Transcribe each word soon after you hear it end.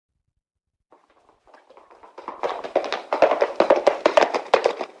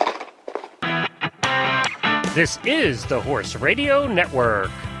This is the Horse Radio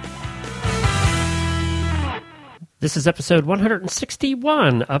Network. This is episode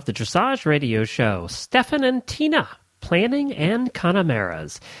 161 of the Dressage Radio Show. Steffen and Tina, Planning and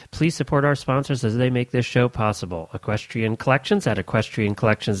Connemaras. Please support our sponsors as they make this show possible. Equestrian Collections at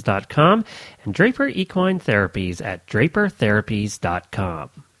equestriancollections.com and Draper Equine Therapies at drapertherapies.com.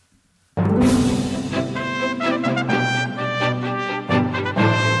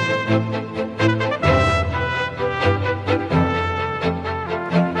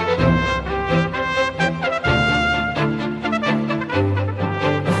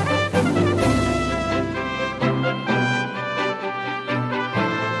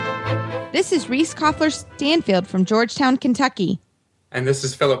 This is Reese Koffler-Stanfield from Georgetown, Kentucky. And this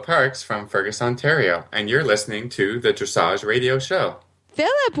is Philip Parks from Fergus, Ontario. And you're listening to the Dressage Radio Show.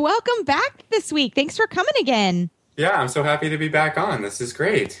 Philip, welcome back this week. Thanks for coming again. Yeah, I'm so happy to be back on. This is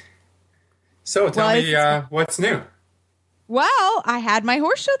great. So tell me what's new. Well, I had my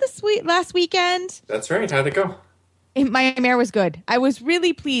horse show last weekend. That's right. How'd it go? My mare was good. I was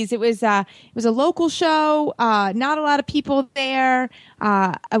really pleased. It was a local show. Not a lot of people there.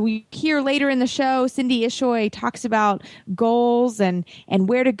 We hear later in the show, Cindy Ishoy talks about goals and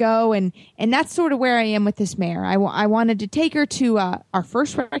where to go, and that's sort of where I am with this mare. I wanted to take her to our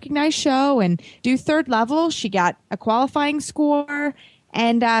first recognized show and do third level. She got a qualifying score.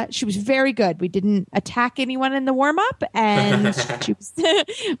 And she was very good. We didn't attack anyone in the warm-up, and she was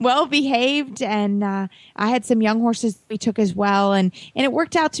well-behaved. And I had some young horses we took as well, and it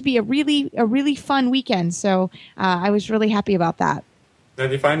worked out to be a really fun weekend. So I was really happy about that. Now,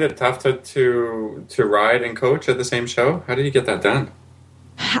 do you find it tough to ride and coach at the same show? How did you get that done?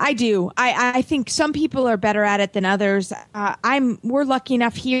 I do. I think some people are better at it than others. We're lucky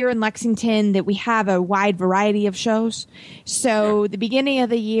enough here in Lexington that we have a wide variety of shows. So the beginning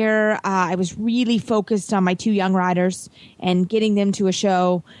of the year, I was really focused on my two young riders and getting them to a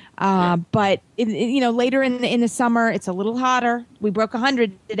show. But later in the summer, it's a little hotter. We broke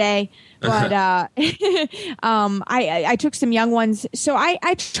 100 today, but I took some young ones. So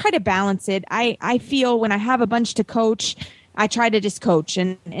I try to balance it. I feel when I have a bunch to coach, I try to just coach,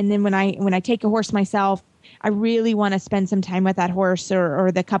 and then when I take a horse myself, I really want to spend some time with that horse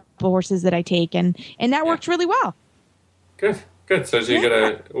or the couple horses that I take, and that worked really well. Good. So did you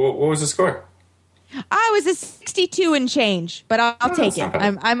get what was the score? I was a 62 and change, but I'll take it.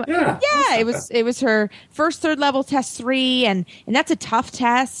 It was her first third level test 3, and that's a tough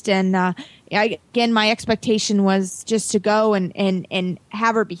test. And again, my expectation was just to go and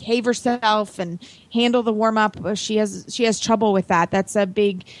have her behave herself and handle the warm up. She has trouble with that. That's a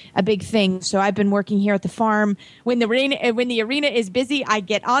big thing. So I've been working here at the farm. When the arena is busy, I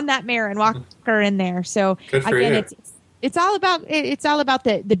get on that mare and walk her in there. So again, It's all about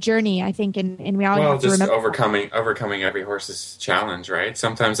the journey, I think, and we all have to remember overcoming every horse's challenge, right?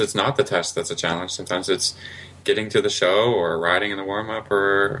 Sometimes it's not the test that's a challenge. Sometimes it's getting to the show or riding in the warm up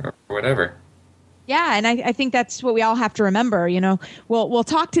or whatever. Yeah, and I think that's what we all have to remember. We'll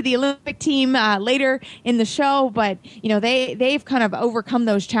talk to the Olympic team later in the show, but they've kind of overcome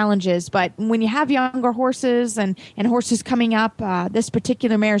those challenges. But when you have younger horses and horses coming up, this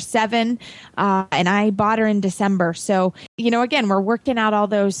particular mare's 7, and I bought her in December. So again, we're working out all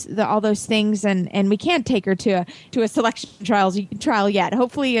those things, and we can't take her to a selection trial yet.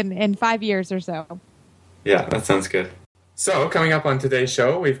 Hopefully in 5 years or so. Yeah, that sounds good. So, coming up on today's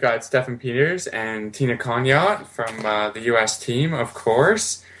show, we've got Steffen Peters and Tina Konyot from the U.S. team, of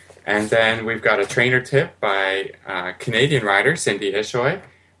course. And then we've got a trainer tip by Canadian rider Cindy Ishoy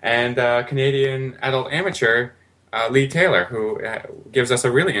and Canadian adult amateur Lee Taylor, who gives us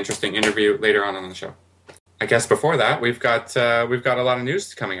a really interesting interview later on the show. I guess before that, we've got a lot of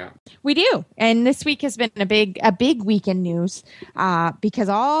news coming up. We do, and this week has been a big weekend news because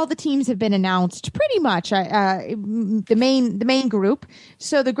all the teams have been announced pretty much. The main group.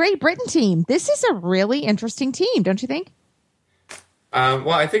 So the Great Britain team. This is a really interesting team, don't you think?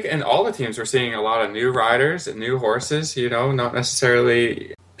 Well, I think in all the teams we're seeing a lot of new riders and new horses. Not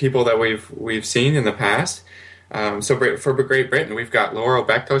necessarily people that we've seen in the past. So for Great Britain, we've got Laurel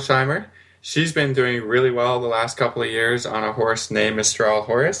Bechtolsheimer. She's been doing really well the last couple of years on a horse named Mistral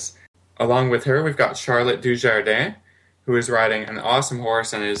Horace. Along with her, we've got Charlotte Dujardin, who is riding an awesome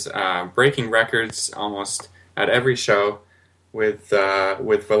horse and is breaking records almost at every show with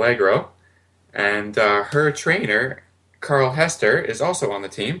Vallegro. And her trainer, Carl Hester, is also on the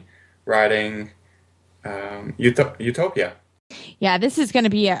team, riding Utopia. Yeah, this is going to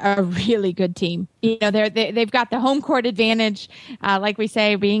be a really good team. You know, they've got the home court advantage, like we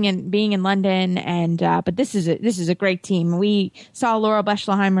say, being in London, and but this is a great team. We saw Laura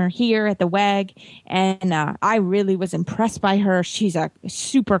Beschleheimer here at the WEG, and I really was impressed by her. She's a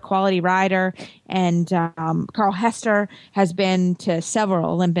super quality rider, and Carl Hester has been to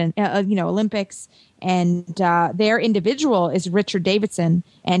several Olympics. And their individual is Richard Davidson,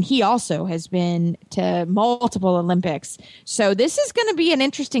 and he also has been to multiple Olympics. So this is going to be an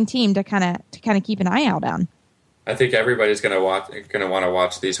interesting team to kind of keep an eye out on. I think everybody's going to want to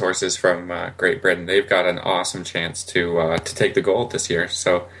watch these horses from Great Britain. They've got an awesome chance to take the gold this year.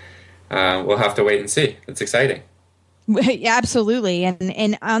 So we'll have to wait and see. It's exciting. Absolutely,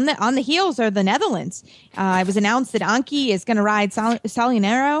 and on the heels are the Netherlands. It was announced that Anki is going to ride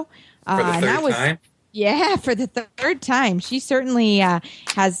Salinero for the third time. Yeah, for the third time. She certainly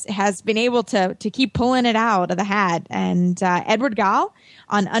has been able to keep pulling it out of the hat. And Edward Gall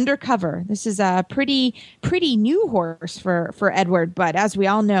on Undercover. This is a pretty new horse for Edward, but as we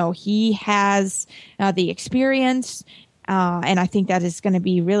all know, he has the experience. And I think that is going to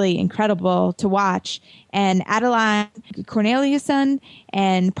be really incredible to watch. And Adeline Corneliusson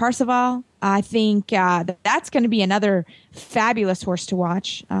and Parseval, I think that's going to be another fabulous horse to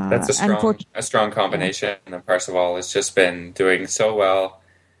watch. That's a strong combination. And Parseval has just been doing so well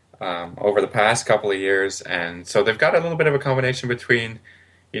over the past couple of years, and so they've got a little bit of a combination between,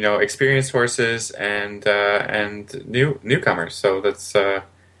 experienced horses and newcomers. So that's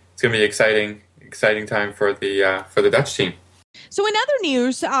it's going to be exciting time for the Dutch team. So in other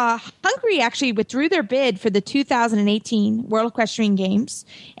news, Hungary actually withdrew their bid for the 2018 World Equestrian Games,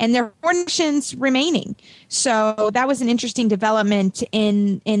 and there are 4 nations remaining. So that was an interesting development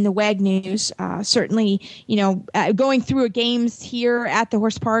in the WEG news. Certainly, going through a games here at the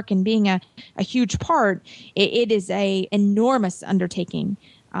horse park and being a huge part, it is a enormous undertaking.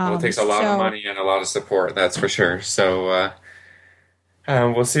 It takes a lot of money and a lot of support, that's for sure. So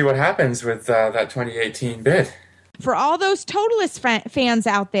we'll see what happens with that 2018 bid. For all those Totalist fans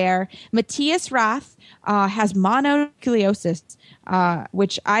out there, Matthias Rath has mononucleosis,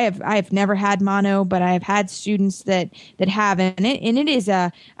 which I have never had mono, but I have had students that have, and it is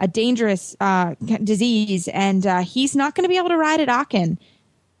a dangerous disease, and he's not going to be able to ride at Aachen.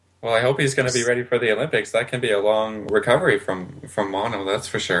 Well, I hope he's going to be ready for the Olympics. That can be a long recovery from mono, that's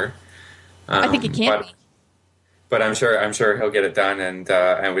for sure. I think it can be. But I'm sure he'll get it done,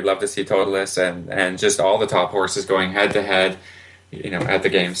 and we'd love to see Totalis and just all the top horses going head to head, at the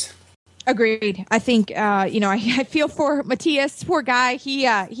games. Agreed. I think I feel for Matthias, poor guy. He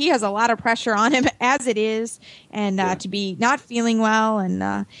has a lot of pressure on him as it is, and to be not feeling well. And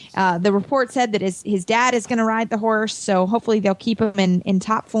the report said that his dad is going to ride the horse, so hopefully they'll keep him in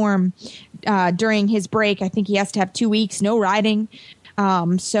top form during his break. I think he has to have 2 weeks no riding,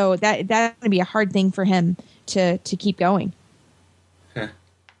 so that's going to be a hard thing for him to keep going. Huh.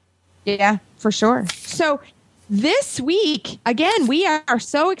 Yeah, for sure. So this week, again, we are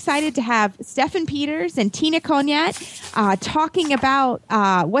so excited to have Steffen Peters and Tina Konyot talking about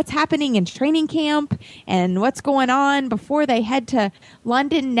what's happening in training camp and what's going on before they head to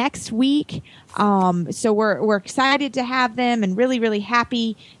London next week. So we're excited to have them and really, really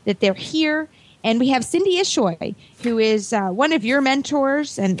happy that they're here. And we have Cindy Ishoy, who is one of your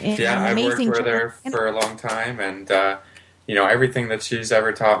mentors and an amazing. I've worked with her for a long time, and everything that she's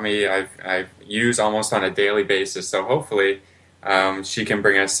ever taught me, I use almost on a daily basis. So hopefully, she can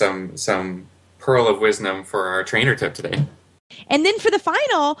bring us some pearl of wisdom for our trainer tip today. And then for the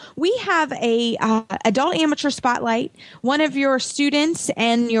final, we have a adult amateur spotlight. One of your students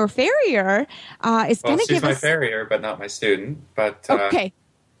and your farrier is going to give us. She's my farrier, but not my student. But okay.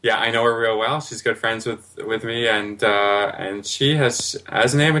 Yeah, I know her real well. She's good friends with me, and she has,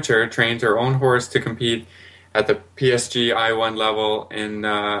 as an amateur, trained her own horse to compete at the PSG I1 level in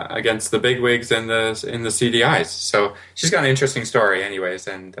against the bigwigs in the CDIs. So she's got an interesting story, anyways,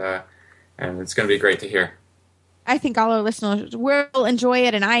 and it's going to be great to hear. I think all our listeners will enjoy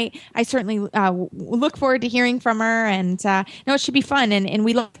it, and I certainly look forward to hearing from her. And it should be fun. And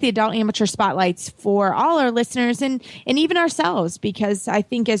we like the adult amateur spotlights for all our listeners and even ourselves, because I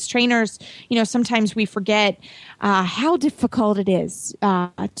think as trainers, sometimes we forget how difficult it is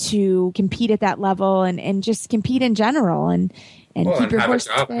to compete at that level and just compete in general and keep your horse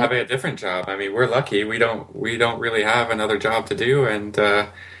fit. Having a different job. I mean, we're lucky. We don't really have another job to do, and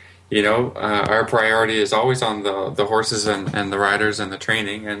our priority is always on the horses and the riders and the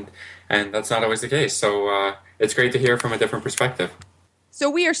training, and that's not always the case. So it's great to hear from a different perspective. So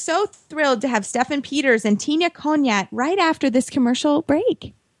we are so thrilled to have Steffen Peters and Tina Konyot right after this commercial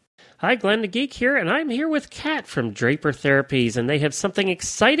break. Hi, Glenn the Geek here, and I'm here with Kat from Draper Therapies, and they have something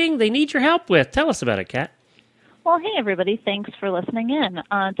exciting they need your help with. Tell us about it, Kat. Well, hey, everybody. Thanks for listening in.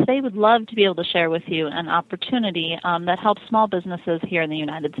 Today, we'd love to be able to share with you an opportunity that helps small businesses here in the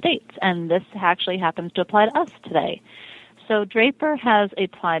United States, and this actually happens to apply to us today. So Draper has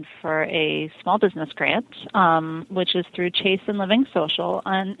applied for a small business grant, which is through Chase and Living Social,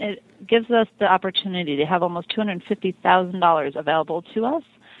 and it gives us the opportunity to have almost $250,000 available to us.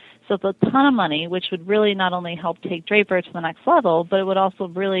 So it's a ton of money, which would really not only help take Draper to the next level, but it would also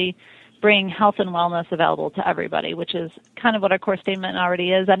really bring health and wellness available to everybody, which is kind of what our core statement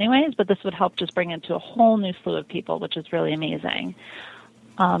already is anyways, but this would help just bring it to a whole new slew of people, which is really amazing.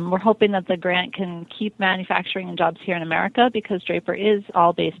 We're hoping that the grant can keep manufacturing and jobs here in America because Draper is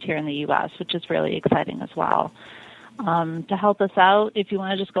all based here in the U.S., which is really exciting as well. To help us out, if you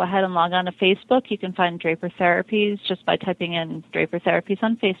want to just go ahead and log on to Facebook, you can find Draper Therapies just by typing in Draper Therapies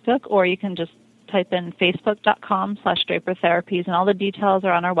on Facebook, or you can just type in facebook.com/Draper Therapies, and all the details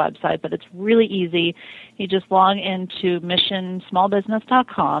are on our website, but it's really easy. You just log into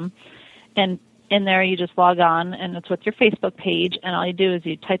missionsmallbusiness.com, and in there you just log on, and it's with your Facebook page, and all you do is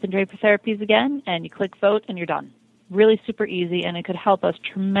you type in Draper Therapies again, and you click vote, and you're done. Really super easy, and it could help us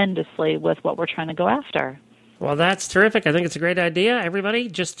tremendously with what we're trying to go after. Well, that's terrific. I think it's a great idea. Everybody,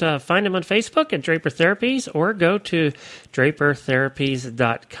 just find them on Facebook at Draper Therapies or go to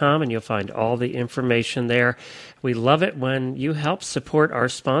drapertherapies.com and you'll find all the information there. We love it when you help support our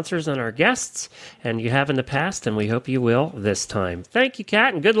sponsors and our guests, and you have in the past, and we hope you will this time. Thank you,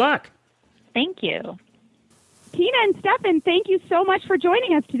 Kat, and good luck. Thank you. Tina and Steffen, thank you so much for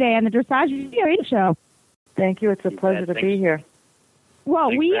joining us today on the Dressage Radio Show. Thank you. It's a pleasure to be here. Well,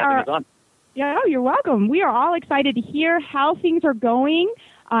 Thanks we for having are... us on. Yeah, oh, you're welcome. We are all excited to hear how things are going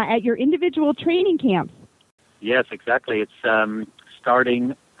at your individual training camps. Yes, exactly. It's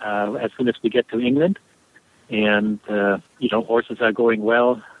starting as soon as we get to England, and horses are going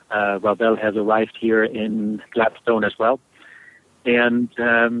well. Ravel has arrived here in Gladstone as well, and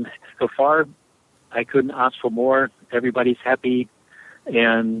so far I couldn't ask for more. Everybody's happy,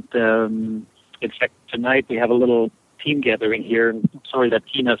 and in fact tonight we have a little team gathering here. I'm sorry that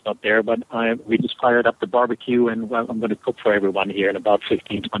Tina's not there, but we just fired up the barbecue, and I'm going to cook for everyone here in about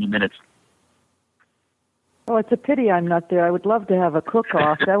 15, 20 minutes. Oh, it's a pity I'm not there. I would love to have a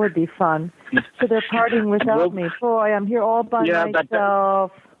cook-off. That would be fun. So they're partying without me. Boy, I'm here all by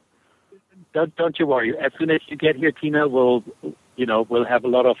myself. Don't you worry. As soon as you get here, Tina, we'll have a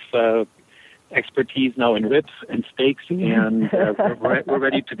lot of expertise now in ribs and steaks, and we're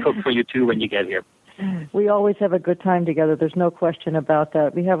ready to cook for you too when you get here. We always have a good time together. There's no question about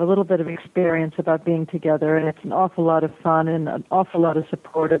that. We have a little bit of experience about being together, and it's an awful lot of fun and an awful lot of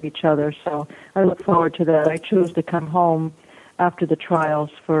support of each other. So I look forward to that. I choose to come home after the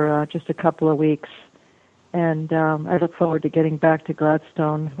trials for just a couple of weeks, and I look forward to getting back to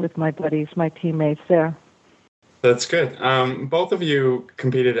Gladstone with my buddies, my teammates there. That's good. Both of you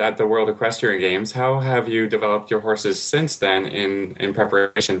competed at the World Equestrian Games. How have you developed your horses since then in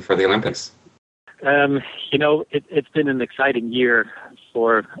preparation for the Olympics? It's been an exciting year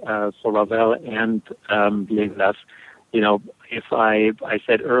for Ravel and Lindas. If I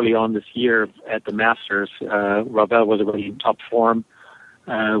said early on this year at the Masters, Ravel was already in top form.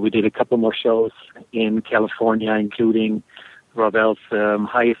 We did a couple more shows in California, including Ravel's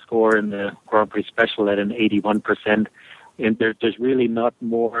highest score in the Grand Prix Special at an 81%. And there's really not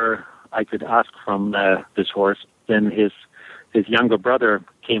more I could ask from this horse than his younger brother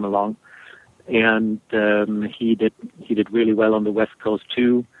came along. And he did really well on the West Coast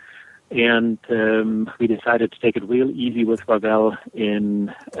too. And we decided to take it real easy with Ravel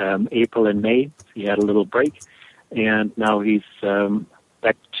in April and May. He had a little break, and now he's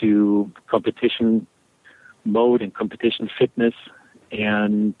back to competition mode and competition fitness.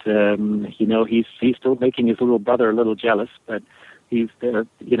 And he's still making his little brother a little jealous, but they're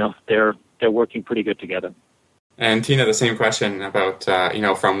working pretty good together. And Tina, the same question about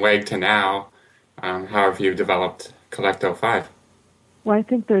from WEG to now. How have you developed Collect 05? Well, I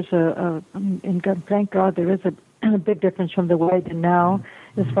think there's thank God there is a big difference from the WEG and now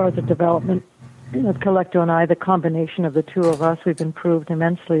as far as the development of Collecto and I, the combination of the two of us, we've improved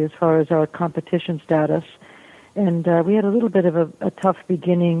immensely as far as our competition status. And we had a little bit of a tough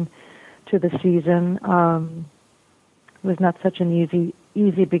beginning to the season. It was not such an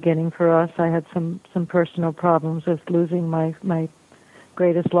easy beginning for us. I had some personal problems with losing my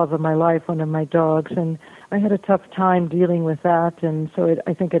greatest love of my life, one of my dogs, and I had a tough time dealing with that, and so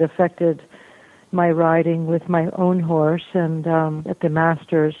I think it affected my riding with my own horse. And at the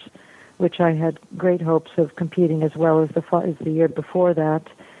Masters, which I had great hopes of competing as well as the year before that,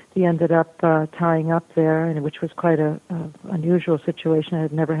 he ended up tying up there, and which was quite a unusual situation. It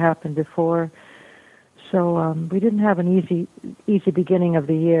had never happened before. So we didn't have an easy beginning of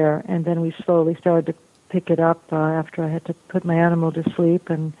the year, and then we slowly started to pick it up after I had to put my animal to sleep,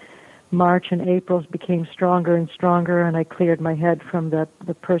 and March and April became stronger and stronger, and I cleared my head from the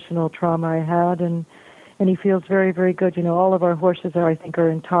personal trauma I had, and he feels very, very good. You know, all of our horses are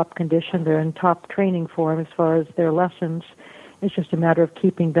in top condition. They're in top training form as far as their lessons. It's just a matter of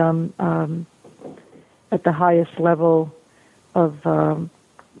keeping them at the highest level of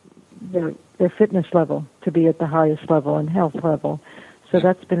their fitness level, to be at the highest level and health level. So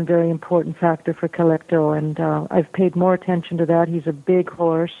that's been a very important factor for Collecto, and I've paid more attention to that. He's a big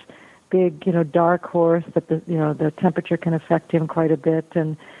horse, big, dark horse that the temperature can affect him quite a bit,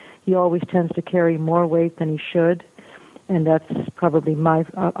 and he always tends to carry more weight than he should, and that's probably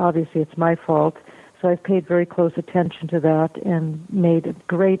obviously it's my fault. So I've paid very close attention to that and made a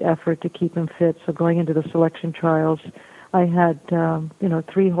great effort to keep him fit. So going into the selection trials, I had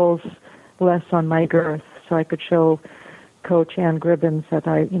 3 holes less on my girth, so I could show Coach Ann Gribbins that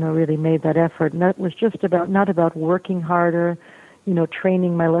I really made that effort. And that was just not about working harder,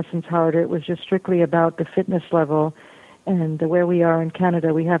 training my lessons harder. It was just strictly about the fitness level. And where we are in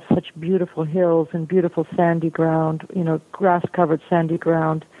Canada, we have such beautiful hills and beautiful sandy ground, grass-covered sandy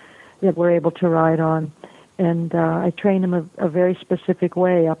ground that we're able to ride on. And I train him a very specific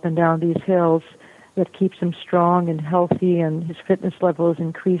way up and down these hills that keeps him strong and healthy, and his fitness level is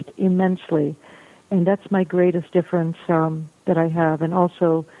increased immensely. And that's my greatest difference that I have. And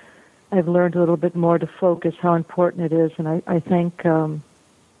also, I've learned a little bit more to focus how important it is, and I thank Ann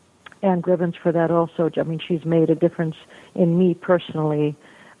Gribbins for that also. I mean, she's made a difference in me personally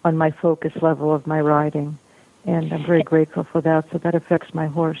on my focus level of my riding, and I'm very grateful for that. So that affects my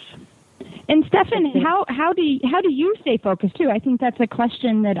horse. And Steffen, how do you stay focused too? I think that's a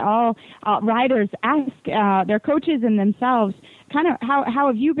question that all riders ask their coaches and themselves. Kind of how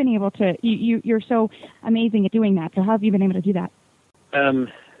have you been able to? You're so amazing at doing that. So how have you been able to do that?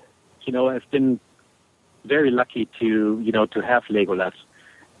 I've been very lucky to have Legolas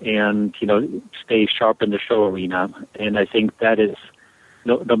and stay sharp in the show arena. And I think that is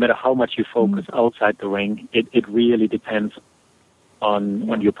no matter how much you focus outside the ring, it really depends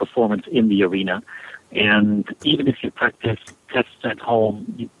on your performance in the arena. And even if you practice tests at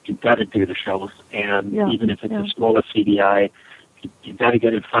home, you've got to do the shows. And even if it's a smaller CDI, you've got to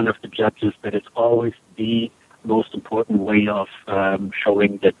get in front of the judges. But it's always the most important way of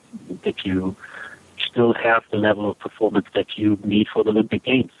showing that you still have the level of performance that you need for the Olympic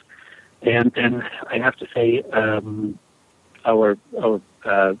Games. And then I have to say, our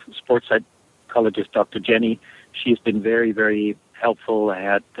sports psychologist, Dr. Jenny, she's been very, very helpful. I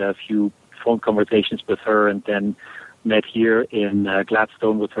had a few phone conversations with her, and then met here in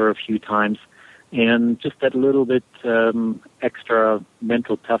Gladstone with her a few times. And just that little bit extra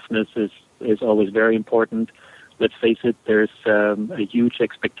mental toughness is always very important. Let's face it, there's a huge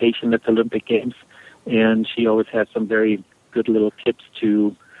expectation at the Olympic Games, and she always has some very good little tips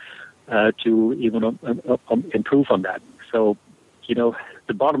to even improve on that. So,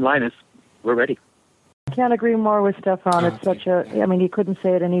 the bottom line is we're ready. I can't agree more with Stefan. It's he couldn't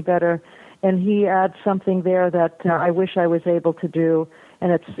say it any better. And he adds something there that I wish I was able to do.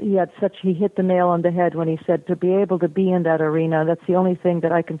 And he hit the nail on the head when he said to be able to be in that arena, that's the only thing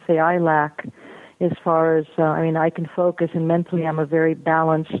that I can say I lack as far as, I can focus, and mentally I'm a very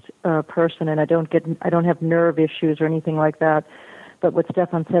balanced person, and I don't have nerve issues or anything like that. But what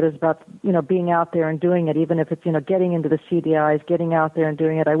Stefan said is about, being out there and doing it, even if it's, getting into the CDIs, getting out there and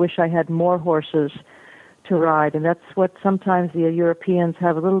doing it. I wish I had more horses to ride, and that's what sometimes the Europeans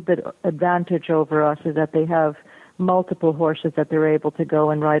have a little bit advantage over us, is that they have multiple horses that they're able to go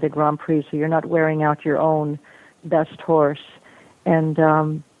and ride a Grand Prix, so you're not wearing out your own best horse. And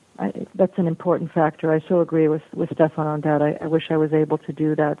that's an important factor. I so agree with Stefan on that. I wish I was able to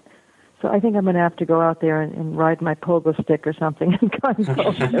do that. So I think I'm going to have to go out there and ride my pogo stick or something and go.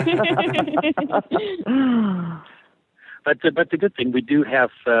 But the good thing, we do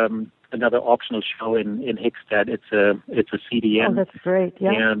have another optional show in Hickstead. It's a CDN. Oh, that's great.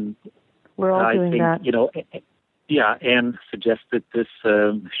 Yeah, and we're all doing that. Anne suggested this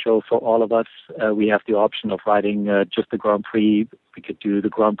show for all of us. We have the option of riding just the Grand Prix. We could do the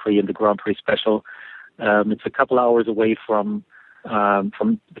Grand Prix and the Grand Prix Special. It's a couple hours away from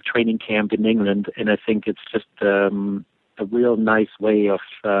the training camp in England, and I think it's just a real nice way of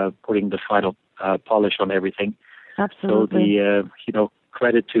putting the final polish on everything. Absolutely. So the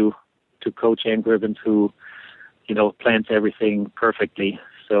credit to Coach Ann Gribbins, who plans everything perfectly.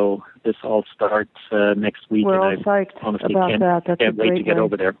 So this all starts next week, We're and all psyched honestly about that. That's can't wait to get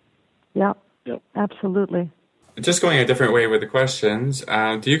over there. Yeah, Yep. absolutely. Just going a different way with the questions,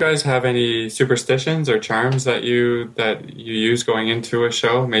 do you guys have any superstitions or charms that you use going into a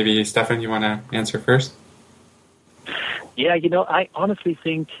show? Maybe, Steffen, you want to answer first? Yeah, I honestly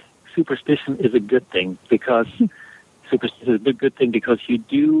think superstition is a good thing because superstition is a good thing because you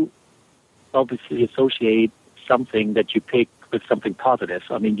do obviously associate something that you pick with something positive.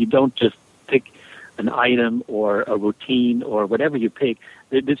 I mean, you don't just pick an item or a routine or whatever you pick.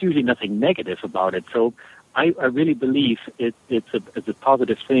 There's usually nothing negative about it. So I really believe it's a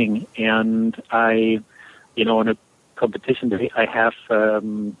positive thing. And on a competition day, I have,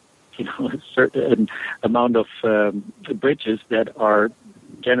 a certain amount of bridges that are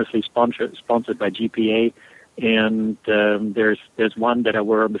generously sponsored by GPA. And there's one that I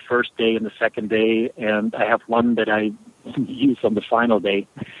wear on the first day and the second day, and I have one that I use on the final day.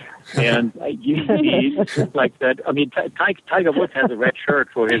 And I usually like that. I mean, Tiger Woods has a red shirt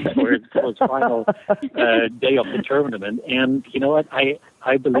for his final day of the tournament, and you know what?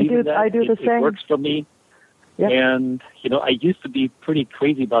 I believe in that. I do the same. It works for me. Yep. And I used to be pretty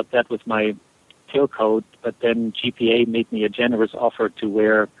crazy about that with my tailcoat, but then GPA made me a generous offer to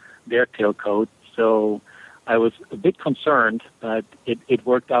wear their tailcoat, so I was a bit concerned, but it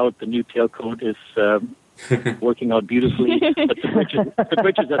worked out. The new tailcoat is working out beautifully, but the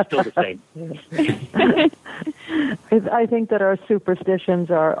bridges are still the same. I think that our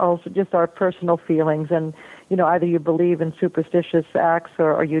superstitions are also just our personal feelings, and either you believe in superstitious acts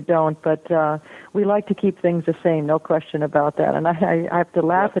or you don't, but we like to keep things the same, no question about that. And I have to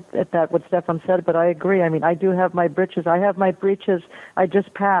laugh at that, what Steffen said, but I agree. I mean, I do have my breeches. I have my breeches I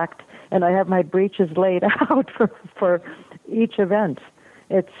just packed, and I have my breeches laid out for each event.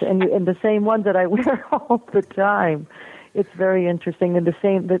 It's in the same ones that I wear all the time. It's very interesting. And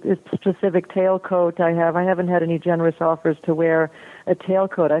the specific tailcoat I haven't had any generous offers to wear a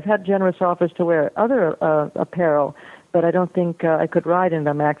tailcoat. I've had generous offers to wear other apparel, but I don't think I could ride in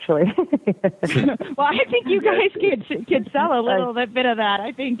them, actually. Well, I think you guys could sell a little bit of that.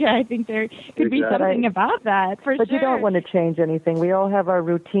 I think there could be something about that, for but sure. You don't want to change anything. We all have our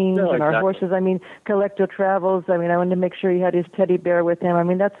routines and our horses. I mean, Collector travels. I mean, I wanted to make sure he had his teddy bear with him. I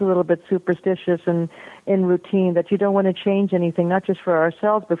mean, that's a little bit superstitious and in routine, that you don't want to change anything, not just for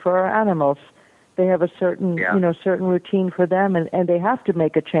ourselves, but for our animals. They have a certain, certain routine for them, and they have to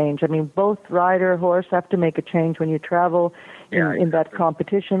make a change. I mean, both rider, horse have to make a change when you travel in that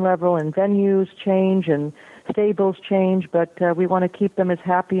competition level, and venues change, and stables change, but we want to keep them as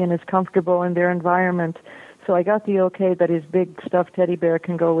happy and as comfortable in their environment. So I got the okay that his big stuffed teddy bear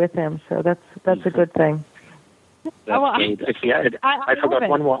can go with him, so that's a good thing. That's great. Actually, I forgot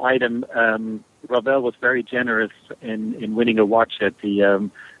one more item. Ravel was very generous in winning a watch at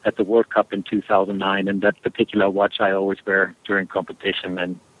the World Cup in 2009, and that particular watch I always wear during competition,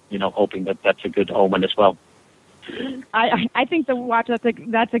 and hoping that that's a good omen as well. I think the watch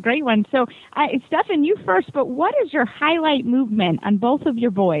that's a great one. So, Steffen, you first. But what is your highlight movement on both of your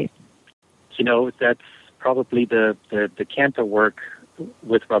boys? That's probably the canter work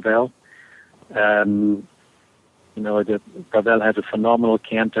with Ravel. Ravel has a phenomenal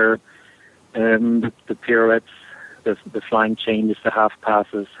canter. The pirouettes, the flying changes, the half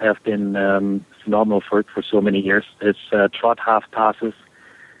passes have been phenomenal for so many years. His trot half passes,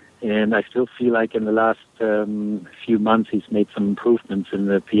 and I still feel like in the last few months he's made some improvements in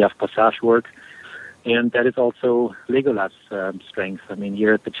the Piaffe Passage work, and that is also Legolas' strength. I mean,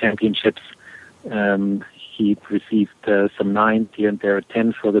 here at the championships, he received some 9, here and there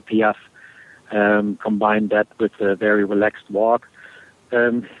 10 for the Piaffe. Combined that with a very relaxed walk,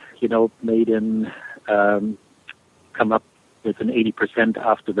 made him come up with an 80%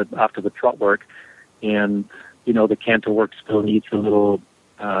 after the trot work, and the canter work still needs a little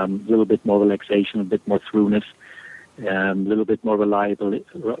bit more relaxation, a bit more throughness, a little bit more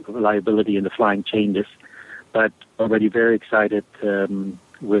reliability in the flying changes, but already very excited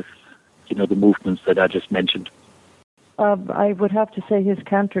with the movements that I just mentioned. I would have to say his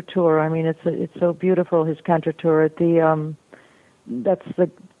canter tour. I mean, it's so beautiful, his canter tour. That's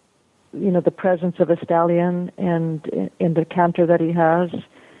the presence of a stallion and in the canter that he has.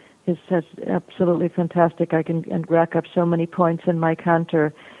 That's absolutely fantastic. I can rack up so many points in my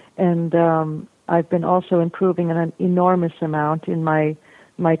canter, and I've been also improving an enormous amount in my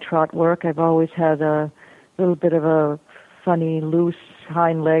trot work. I've always had a little bit of a funny, loose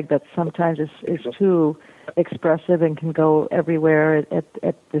hind leg that sometimes is too expressive and can go everywhere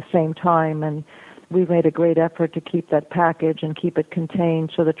at the same time, and we've made a great effort to keep that package and keep it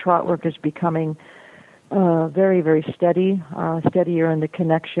contained, so the trot work is becoming very, very steadier in the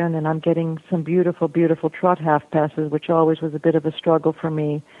connection, and I'm getting some beautiful, beautiful trot half passes, which always was a bit of a struggle for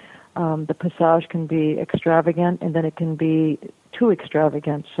me. The passage can be extravagant, and then it can be too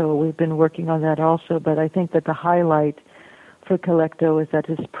extravagant. So we've been working on that also. But I think that the highlight for Collecto is that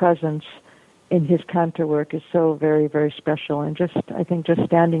his presence in his canter work is so very, very special. And I think just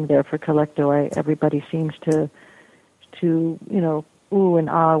standing there for Collecto, everybody seems to ooh and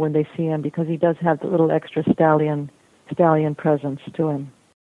ah when they see him, because he does have the little extra stallion presence to him.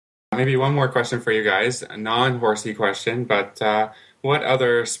 Maybe one more question for you guys, a non-horsey question, but what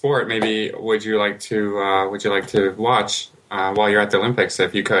other sport maybe would you like to watch while you're at the Olympics,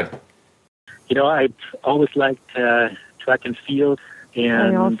 if you could? I've always liked track and field,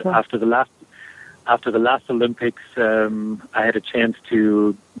 and after the last Olympics, I had a chance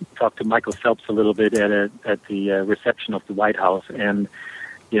to talk to Michael Phelps a little bit at the reception of the White House, and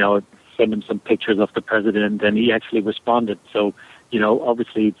send him some pictures of the president, and he actually responded. So,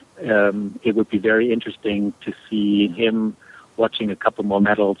 obviously, it would be very interesting to see him watching a couple more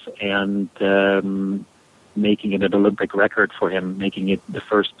medals and making it an Olympic record for him, making it the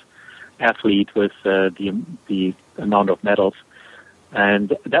first athlete with the amount of medals.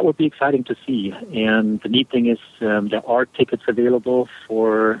 And that would be exciting to see. And the neat thing is there are tickets available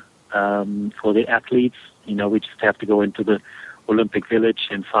for the athletes. We just have to go into the Olympic Village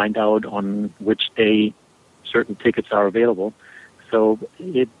and find out on which day certain tickets are available. So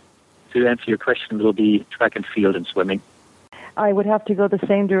to answer your question, it'll be track and field and swimming. I would have to go the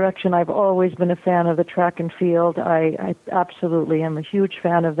same direction. I've always been a fan of the track and field. I absolutely am a huge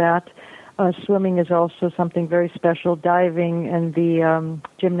fan of that. Swimming is also something very special. Diving and the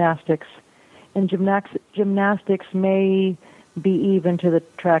gymnastics. And gymnastics may be even to the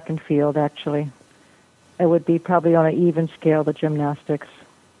track and field, actually. It would be probably on an even scale, the gymnastics.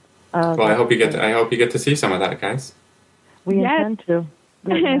 Well, I hope you get to see some of that, guys. We intend to.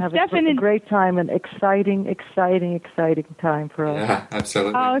 We're going to have a great time, an exciting time for us. Yeah,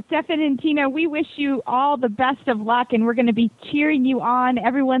 absolutely. Oh, Steffen and Tina, we wish you all the best of luck, and we're going to be cheering you on,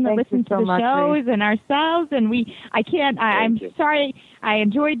 everyone that listens to the shows and ourselves. And I'm sorry, I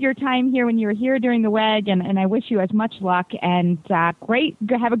enjoyed your time here when you were here during the WEG, and I wish you as much luck, and have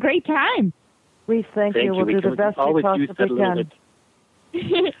a great time. We thank you. We'll do the best we possibly can.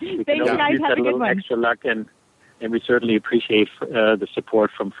 Thanks, guys. Have a good one. Extra luck, and we certainly appreciate the support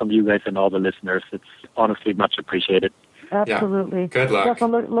from you guys and all the listeners. It's honestly much appreciated. Absolutely. Yeah. Good luck.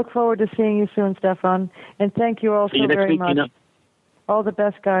 Stefan, look forward to seeing you soon, Stefan. And thank you all so very much. Tina. All the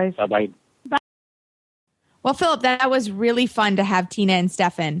best, guys. Bye-bye. Bye. Well, Philip, that was really fun to have Tina and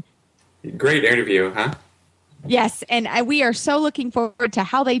Steffen. Great interview, huh? Yes, and we are so looking forward to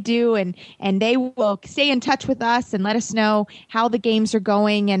how they do, and they will stay in touch with us and let us know how the games are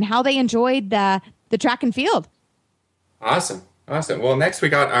going and how they enjoyed the track and field. Awesome. Well, next we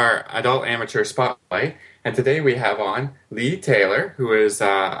got our adult amateur spotlight, and today we have on Lee Taylor, who is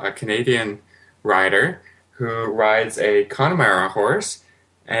a Canadian rider who rides a Connemara horse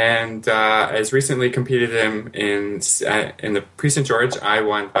and has recently competed in the Prix St. George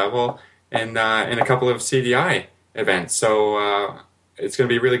I-1 level in a couple of CDI events. So it's going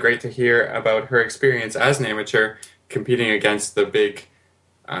to be really great to hear about her experience as an amateur competing against the big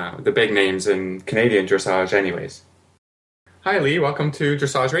names in Canadian dressage anyways. Hi, Lee. Welcome to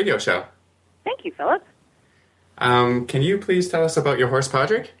Dressage Radio Show. Thank you, Philip. Can you please tell us about your horse,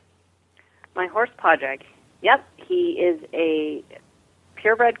 Podrick? My horse, Podrick. Yep, he is a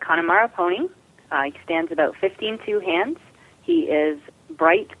purebred Connemara pony. He stands about 15-2 hands. He is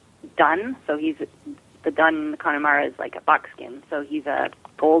bright dun, so the dun in the Connemara is like a buckskin. So he's a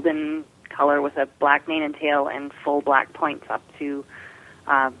golden color with a black mane and tail and full black points up to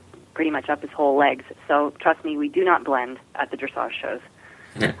pretty much up his whole legs. So trust me, we do not blend at the dressage shows.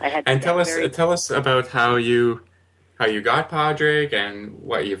 And tell us about how you got Podrick and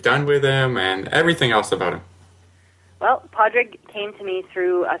what you've done with him and everything else about him. Well, Podrick came to me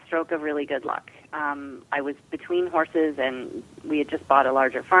through a stroke of really good luck. I was between horses, and we had just bought a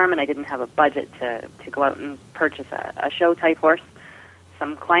larger farm, and I didn't have a budget to go out and purchase a show-type horse.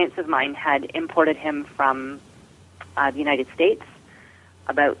 Some clients of mine had imported him from the United States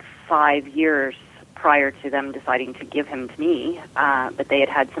about 5 years prior to them deciding to give him to me, but they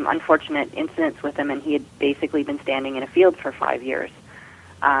had some unfortunate incidents with him, and he had basically been standing in a field for 5 years.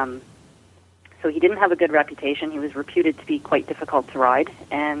 So he didn't have a good reputation. He was reputed to be quite difficult to ride,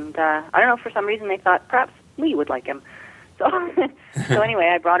 and I don't know, for some reason they thought perhaps Lee would like him. So anyway,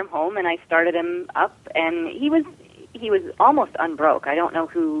 I brought him home, and I started him up, and he was almost unbroke. I don't know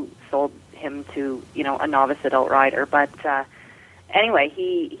who sold him to, a novice adult rider, but anyway,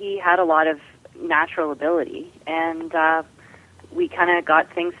 he had a lot of natural ability, and we kind of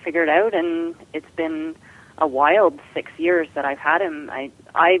got things figured out, and it's been a wild 6 years that I've had him.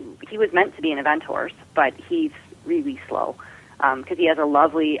 He was meant to be an event horse, but he's really slow because he has a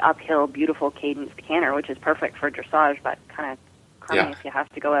lovely uphill, beautiful cadenced canter, which is perfect for dressage, but kind of crummy if you have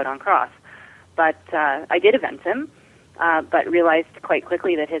to go out on cross. But I did event him, but realized quite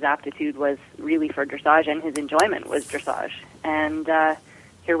quickly that his aptitude was really for dressage and his enjoyment was dressage. And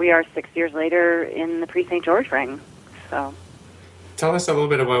here we are 6 years later in the Prix St. George ring. So, tell us a little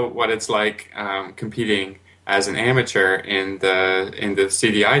bit about what it's like competing as an amateur in the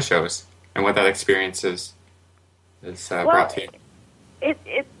CDI shows and what that experience is brought to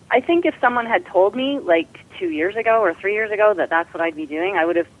you. I think if someone had told me like 2 years ago or 3 years ago that that's what I'd be doing, I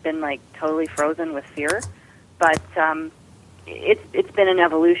would have been like totally frozen with fear. But it's been an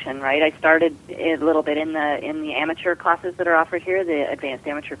evolution, right? I started a little bit in the amateur classes that are offered here, the advanced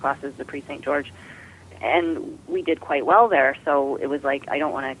amateur classes, the Prix St. George, and we did quite well there. So it was like I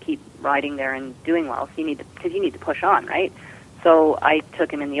don't want to keep riding there and doing well. So you need to push on, right? So I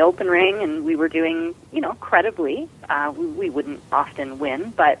took him in the open ring, and we were doing, credibly. We wouldn't often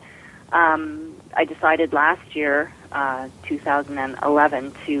win, but I decided last year,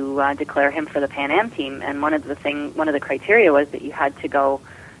 2011, to declare him for the Pan Am team. And one of the criteria was that you had to go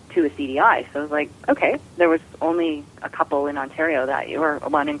to a CDI. So I was like, okay, there was only a couple in Ontario that year, or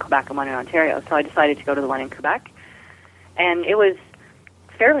one in Quebec and one in Ontario. So I decided to go to the one in Quebec, and it was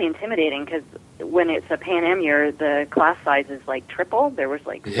fairly intimidating because when it's a Pan Am year, the class size is like triple. There was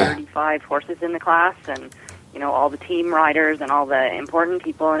like 35 horses in the class, and all the team riders and all the important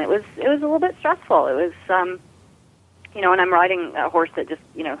people, and it was a little bit stressful. It was and I'm riding a horse that just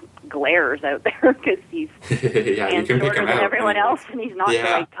glares out there because he's and shorter than everyone else, and he's not the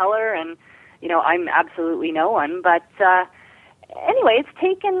right color, and I'm absolutely no one. But anyway, it's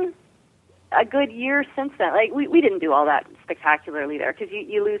taken a good year since then. Like we didn't do all that spectacularly there because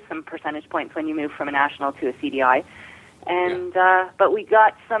you lose some percentage points when you move from a national to a CDI, and but we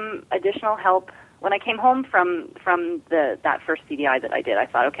got some additional help. When I came home from that first CDI that I did, I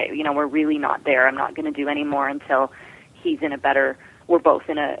thought, okay, we're really not there. I'm not going to do any more until he's in a better. We're both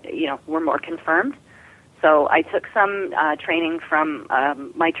in a, we're more confirmed. So I took some training from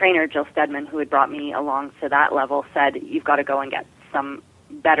my trainer, Jill Stedman, who had brought me along to that level. Said you've got to go and get some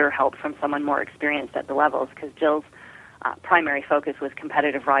better help from someone more experienced at the levels because Jill's primary focus was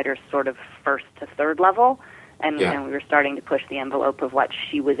competitive riders, sort of first to third level. And we were starting to push the envelope of what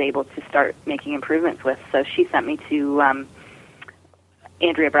she was able to start making improvements with. So she sent me to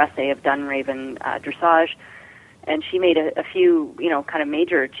Andrea Bresse of Dunraven Dressage, and she made a few, kind of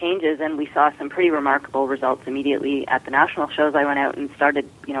major changes, and we saw some pretty remarkable results immediately at the national shows. I went out and started,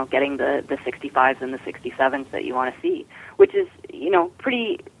 getting the 65s and the 67s that you want to see, which is,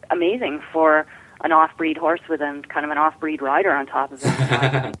 pretty amazing for an off-breed horse with an off-breed rider on top of it.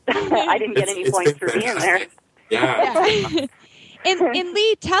 I didn't get any points for being there. Yeah. And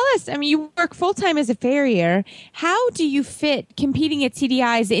Lee, tell us, you work full-time as a farrier. How do you fit competing at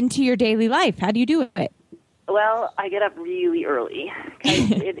CDIs into your daily life? How do you do it? Well, I get up really early.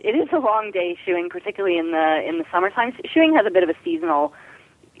 It is a long day shoeing, particularly in the summertime. Shoeing has a bit of a seasonal,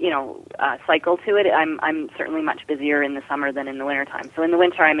 cycle to it. I'm certainly much busier in the summer than in the wintertime. So in the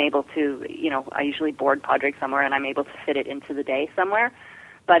winter, I'm able to, I usually board Padraig somewhere, and I'm able to fit it into the day somewhere.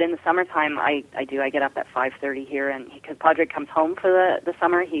 But in the summertime, I get up at 5:30 here, and because Padraig comes home for the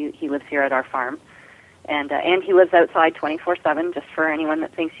summer, he lives here at our farm, and he lives outside 24/7. Just for anyone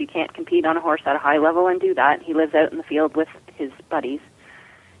that thinks you can't compete on a horse at a high level and do that, he lives out in the field with his buddies,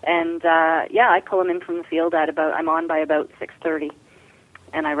 and I pull him in from the field at I'm on by about 6:30,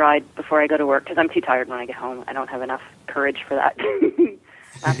 and I ride before I go to work because I'm too tired when I get home. I don't have enough courage for that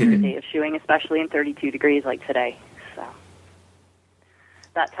after a day of shoeing, especially in 32 degrees like today. So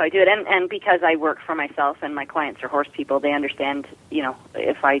that's how I do it. And because I work for myself and my clients are horse people, they understand,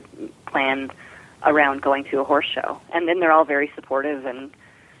 if I plan around going to a horse show. And then they're all very supportive, and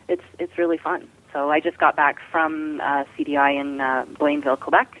it's really fun. So I just got back from CDI in Blainville,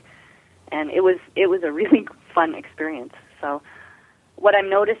 Quebec, and it was a really fun experience. So what I'm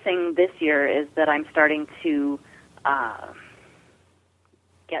noticing this year is that I'm starting to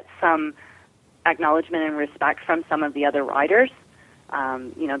get some acknowledgement and respect from some of the other riders.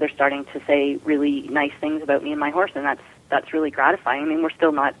 They're starting to say really nice things about me and my horse, and that's really gratifying. We're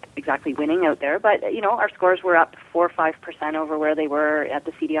still not exactly winning out there, but our scores were up 4 or 5% over where they were at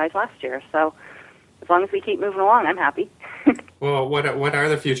the CDIs last year. So as long as we keep moving along, I'm happy. Well, what are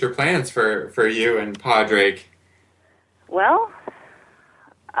the future plans for you and Padraig? Well,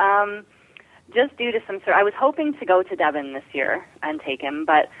 just due to I was hoping to go to Devon this year and take him,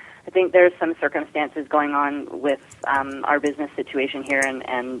 but I think there's some circumstances going on with our business situation here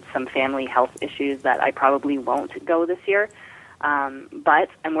and some family health issues that I probably won't go this year. But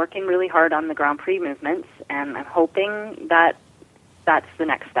I'm working really hard on the Grand Prix movements, and I'm hoping that that's the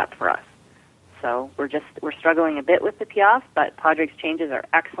next step for us. So we're struggling a bit with the Piaffe, but Padraig's changes are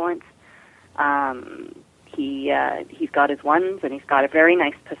excellent. He's got his ones, and he's got a very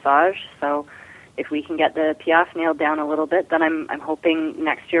nice passage. So if we can get the Piaffe nailed down a little bit, then I'm hoping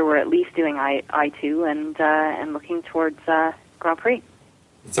next year we're at least doing I2 and looking towards Grand Prix.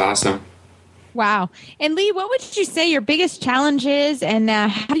 It's awesome. Wow. And Lee, what would you say your biggest challenge is, and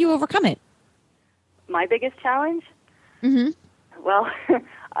how do you overcome it? My biggest challenge? Mm-hmm. Well,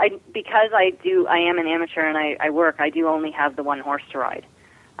 because I am an amateur and I work, I do only have the one horse to ride.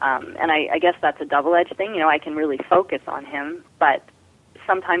 And I guess that's a double-edged thing. I can really focus on him, but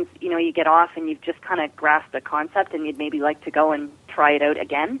sometimes, you get off and you've just kind of grasped a concept and you'd maybe like to go and try it out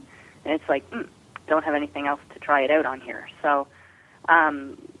again. And it's like, don't have anything else to try it out on here. So,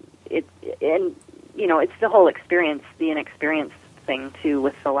 it's the whole experience, the inexperienced thing too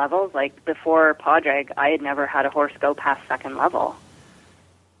with the levels. Like before Padraig, I had never had a horse go past second level.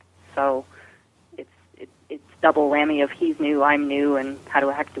 So it's double whammy of he's new, I'm new, and how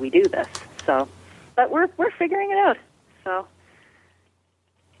the heck do we do this? So, but we're figuring it out. So.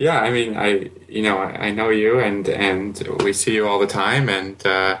 Yeah, I mean, I know you, and we see you all the time, and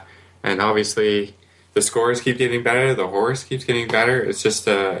obviously the scores keep getting better, the horse keeps getting better. It's just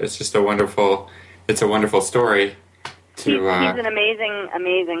a wonderful story. He's an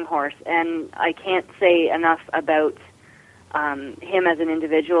amazing horse, and I can't say enough about him as an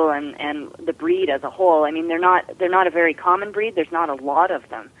individual and the breed as a whole. I mean, they're not a very common breed. There's not a lot of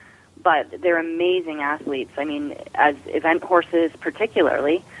them, but they're amazing athletes. I mean, as event horses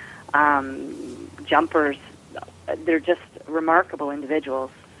particularly, jumpers, they're just remarkable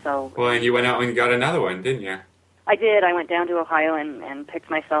individuals. So. Well, and you went out and got another one, didn't you? I did. I went down to Ohio and picked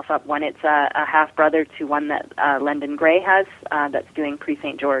myself up one. It's a half-brother to one that Lendon Gray has that's doing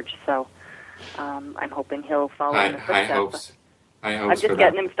Pre-St. George. So I'm hoping he'll follow in the footsteps. I hope I'm just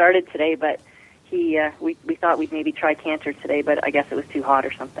getting him started today, but we thought we'd maybe try Canter today, but I guess it was too hot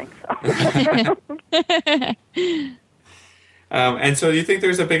or something. So. And so do you think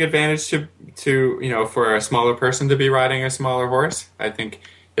there's a big advantage to for a smaller person to be riding a smaller horse? I think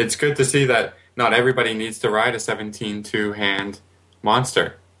it's good to see that not everybody needs to ride a 17-2 hand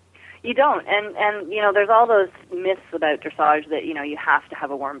monster. You don't, and there's all those myths about dressage that you have to have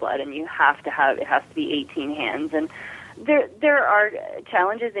a warm blood and it has to be 18 hands, and there are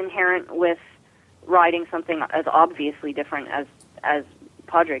challenges inherent with riding something as obviously different as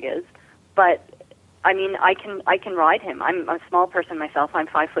Padraig is, but I mean I can ride him. I'm a small person myself. I'm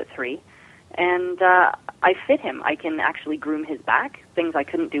 5'3", and I fit him. I can actually groom his back, things I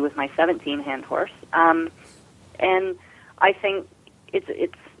couldn't do with my 17-hand horse. And I think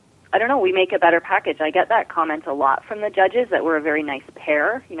it's I don't know, we make a better package. I get that comment a lot from the judges that we're a very nice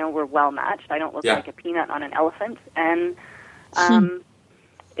pair. We're well matched. I don't look like a peanut on an elephant, and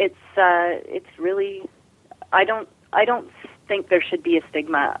it's really I don't think there should be a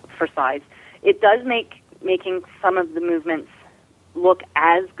stigma for size. It does making some of the movements look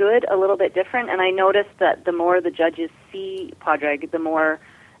as good a little bit different, and I noticed that the more the judges see Padraig, the more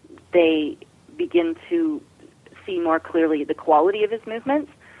they begin to see more clearly the quality of his movements.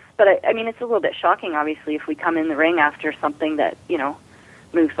 But I mean, it's a little bit shocking, obviously, if we come in the ring after something that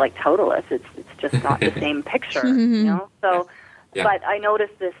moves like Totalis. It's just not the same picture, So, yeah. But I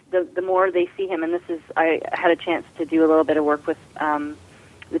noticed this the more they see him, and I had a chance to do a little bit of work with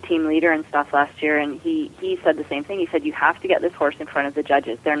the team leader and stuff last year, and he said the same thing. He said, you have to get this horse in front of the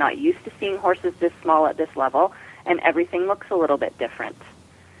judges. They're not used to seeing horses this small at this level, and everything looks a little bit different.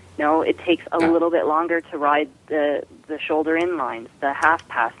 It takes a little bit longer to ride the shoulder in lines, the half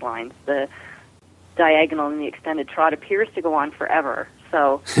pass lines, the diagonal and the extended trot appears to go on forever.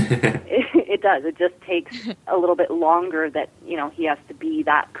 So it does. It just takes a little bit longer that, he has to be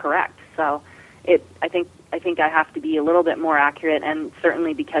that correct. So I think I have to be a little bit more accurate, and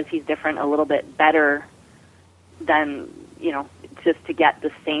certainly because he's different, a little bit better than, just to get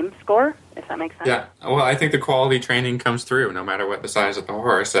the same score, if that makes sense. Yeah, well, I think the quality training comes through no matter what the size of the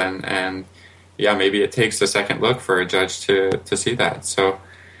horse, and yeah, maybe it takes a second look for a judge to see that. So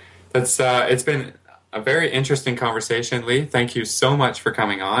that's it's been a very interesting conversation, Lee. Thank you so much for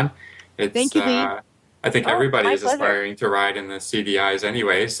coming on. Thank you, Lee. I think everybody is pleasure. aspiring to ride in the CDIs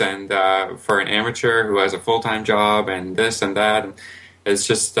anyways, and for an amateur who has a full-time job and this and that, it's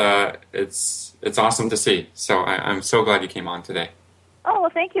just it's awesome to see. So I'm so glad you came on today. Oh,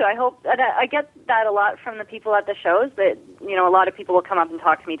 well, thank you. I hope that I get that a lot from the people at the shows, that, you know, a lot of people will come up and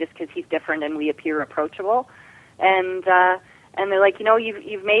talk to me just because he's different and we appear approachable. And they're like, you know,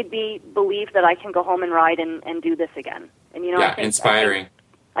 you've made me believe that I can go home and ride and do this again. And, you know, yeah, inspiring.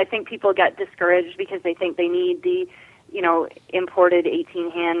 I think people get discouraged because they think they need the, you know, imported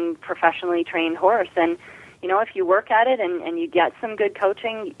 18-hand professionally trained horse. And, you know, if you work at it and you get some good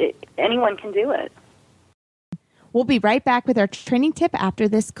coaching, anyone can do it. We'll be right back with our training tip after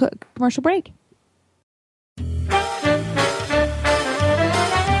this commercial break.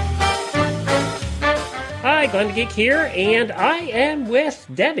 Hi, Glenn Geek here, and I am with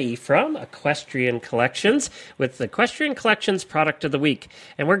Debbie from Equestrian Collections with the Equestrian Collections Product of the Week.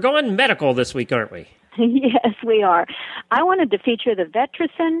 And we're going medical this week, aren't we? Yes, we are. I wanted to feature the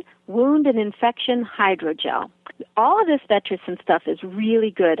Vetricin Wound and Infection Hydrogel. All of this Vetricin stuff is really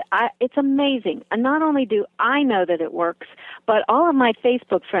good. It's amazing. And not only do I know that it works, but all of my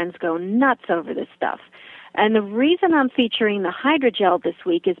Facebook friends go nuts over this stuff. And the reason I'm featuring the hydrogel this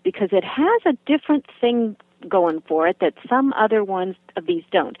week is because it has a different thing going for it that some other ones of these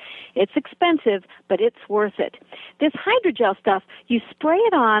don't. It's expensive, but it's worth it. This hydrogel stuff, you spray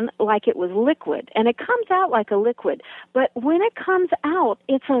it on like it was liquid, and it comes out like a liquid. But when it comes out,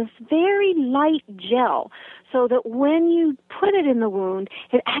 it's a very light gel, so that when you put it in the wound,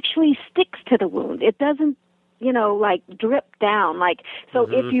 it actually sticks to the wound. It doesn't, you know, like drip down. Like, so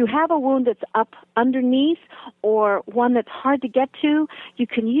if you have a wound that's up underneath or one that's hard to get to, you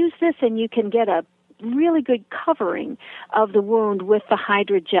can use this and you can get a really good covering of the wound with the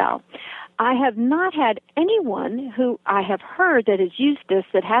hydrogel. I have not had anyone who I have heard that has used this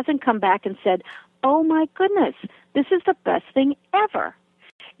that hasn't come back and said, oh my goodness, this is the best thing ever.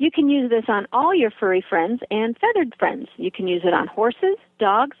 You can use this on all your furry friends and feathered friends. You can use it on horses,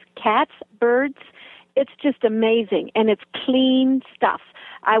 dogs, cats, birds. It's just amazing, and it's clean stuff.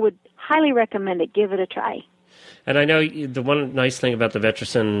 I would highly recommend it. Give it a try. And I know the one nice thing about the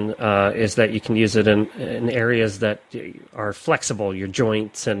Vetricin is that you can use it in areas that are flexible, your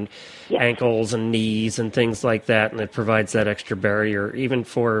joints and ankles and knees and things like that, and it provides that extra barrier even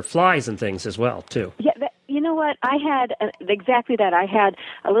for flies and things as well, too. Yeah, you know what? I had exactly that. I had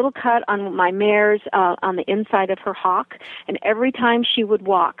a little cut on my mare's on the inside of her hock, and every time she would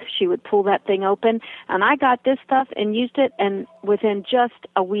walk, she would pull that thing open. And I got this stuff and used it, and within just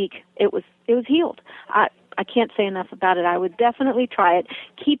a week, it was healed. I can't say enough about it. I would definitely try it.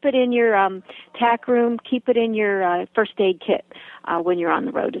 Keep it in your tack room. Keep it in your first aid kit when you're on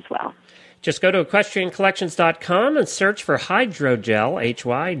the road as well. Just go to equestriancollections.com and search for Hydrogel,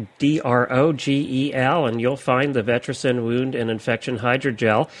 Hydrogel, and you'll find the Vetricin Wound and Infection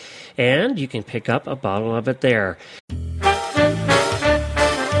Hydrogel, and you can pick up a bottle of it there.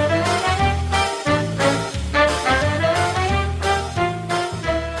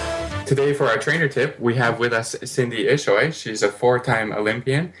 Today for our trainer tip, we have with us Cindy Ishoy. She's a 4-time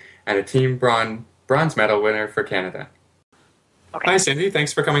Olympian and a team bronze medal winner for Canada. Okay. Hi, Cindy.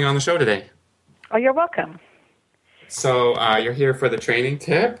 Thanks for coming on the show today. Oh, you're welcome. So you're here for the training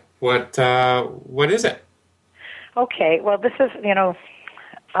tip. What is it? Okay. Well, this is,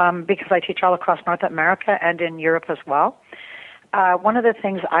 because I teach all across North America and in Europe as well. One of the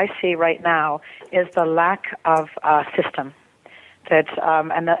things I see right now is the lack of system,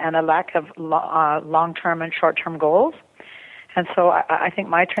 and a lack of long-term and short-term goals. And so I think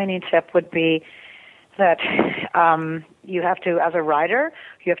my training tip would be that you have to, as a rider,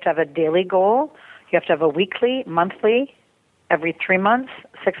 you have to have a daily goal. You have to have a weekly, monthly, every 3 months,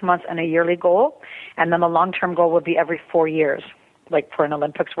 6 months, and a yearly goal. And then the long-term goal would be every 4 years, like for an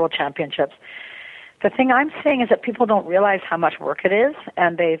Olympics, World Championships. The thing I'm saying is that people don't realize how much work it is,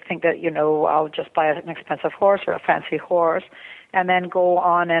 and they think that, I'll just buy an expensive horse or a fancy horse and then go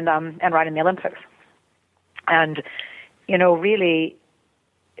on and ride in the Olympics. And, really,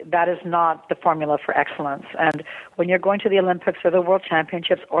 that is not the formula for excellence. And when you're going to the Olympics or the World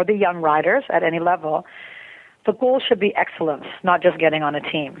Championships or the young riders at any level, the goal should be excellence, not just getting on a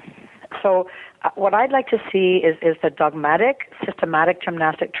team. So what I'd like to see is the dogmatic, systematic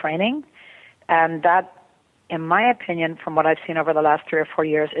gymnastic training. And that, in my opinion, from what I've seen over the last 3 or 4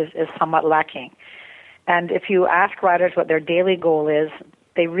 years, is somewhat lacking. And if you ask riders what their daily goal is,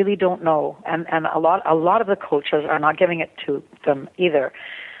 they really don't know. And a lot of the coaches are not giving it to them either.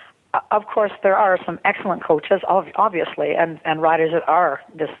 Of course, there are some excellent coaches, obviously, and riders that are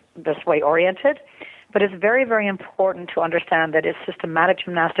this way oriented. But it's very, very important to understand that it's systematic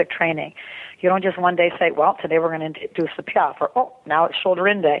gymnastic training. You don't just one day say, well, today we're going to do some piaffe, or, now it's shoulder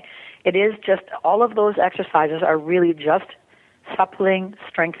in day. It is just, all of those exercises are really just suppling,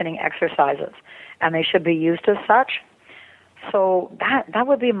 strengthening exercises. And they should be used as such So that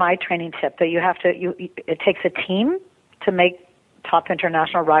would be my training tip, that it takes a team to make top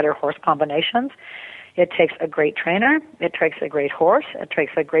international rider-horse combinations. It takes a great trainer. It takes a great horse. It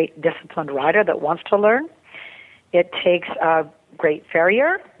takes a great disciplined rider that wants to learn. It takes a great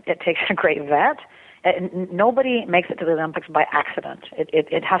farrier. It takes a great vet. Nobody makes it to the Olympics by accident.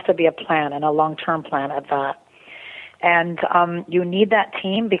 It has to be a plan, and a long-term plan at that. And you need that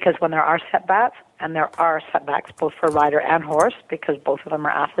team, because when there are setbacks, and there are setbacks both for rider and horse, because both of them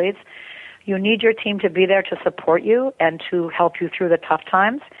are athletes, you need your team to be there to support you and to help you through the tough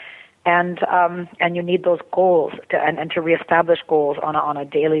times. And you need those goals and to reestablish goals on a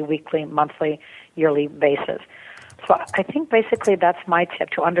daily, weekly, monthly, yearly basis. So I think basically that's my tip,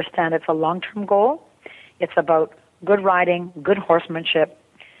 to understand it's a long-term goal. It's about good riding, good horsemanship,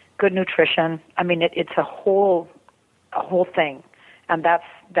 good nutrition. I mean, it's a whole thing, and that's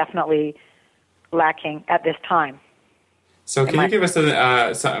definitely lacking at this time. So can you give us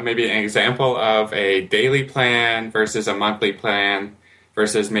maybe an example of a daily plan versus a monthly plan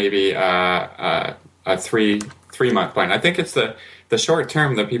versus maybe a 3-month plan? I think it's the short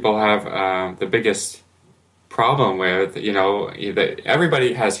term that people have the biggest problem with.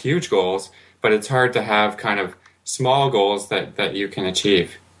 Everybody has huge goals, but it's hard to have kind of small goals that you can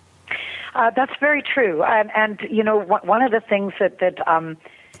achieve. That's very true. And one of the things that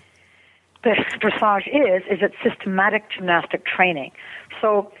dressage is it's systematic gymnastic training.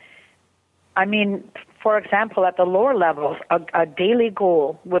 So, I mean, for example, at the lower levels, a daily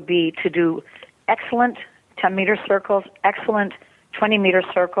goal would be to do excellent 10-meter circles, excellent 20-meter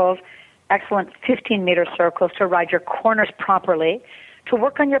circles, excellent 15-meter circles, to ride your corners properly, to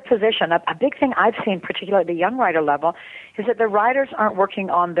work on your position. A big thing I've seen, particularly at the young rider level, is that the riders aren't working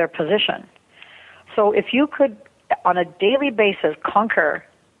on their position. So if you could, on a daily basis, conquer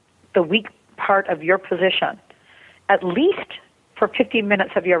the weak part of your position, at least for 50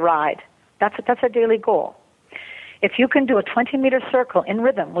 minutes of your ride, that's a daily goal. If you can do a 20-meter circle in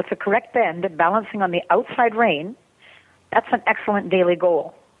rhythm with the correct bend, balancing on the outside rein, that's an excellent daily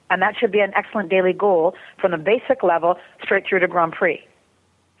goal. And that should be an excellent daily goal from the basic level straight through to Grand Prix.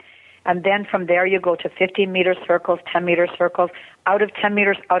 And then from there you go to 15-meter circles, 10-meter circles. Out of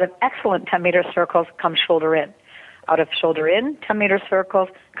excellent 10-meter circles comes shoulder in. Out of shoulder in, 10-meter circles,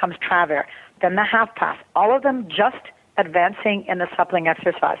 comes travers. Then the half pass. All of them just advancing in the suppling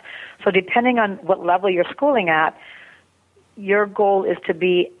exercise. So depending on what level you're schooling at, your goal is to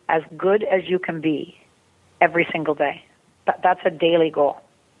be as good as you can be every single day. That's a daily goal.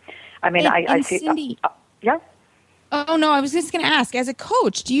 I mean, I see. Cindy, yeah. Oh, no, I was just going to ask, as a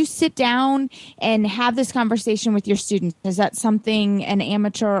coach, do you sit down and have this conversation with your students? Is that something an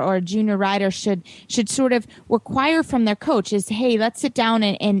amateur or a junior rider should sort of require from their coach? Is, hey, let's sit down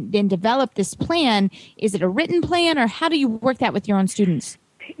and develop this plan. Is it a written plan, or how do you work that with your own students?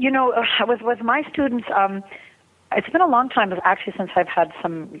 With my students, it's been a long time actually since I've had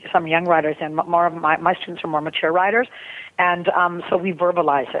some young riders in. More of my students are more mature riders, and so we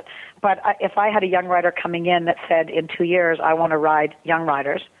verbalize it. But if I had a young rider coming in that said, in 2 years, I want to ride young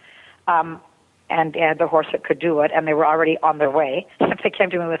riders, and the horse that could do it, and they were already on their way. If they came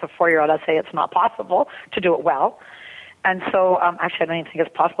to me with a 4-year-old, I'd say it's not possible to do it well. And so, actually, I don't even think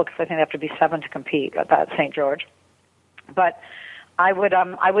it's possible, because I think they have to be 7 to compete at St. George. But I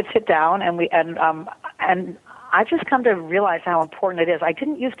would sit down and I've just come to realize how important it is. I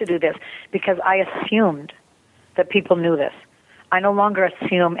didn't used to do this because I assumed that people knew this. I no longer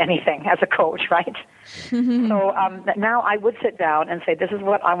assume anything as a coach, right? Mm-hmm. So now I would sit down and say, this is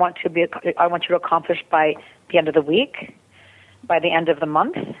what I want you to accomplish by the end of the week, by the end of the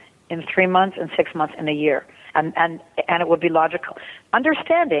month, in 3 months, in 6 months, in a year. And it would be logical.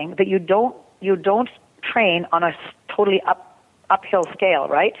 Understanding that you don't train on a totally uphill scale,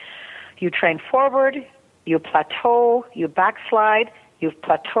 right? You train forward, you plateau, you backslide, you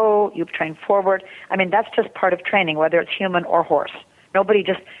plateau, you train forward. I mean, that's just part of training, whether it's human or horse. Nobody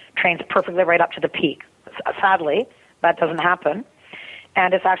just trains perfectly right up to the peak. Sadly, that doesn't happen.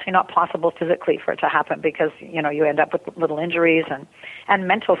 And it's actually not possible physically for it to happen, because, you end up with little injuries and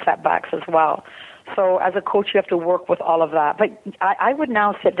mental setbacks as well. So as a coach, you have to work with all of that. But I would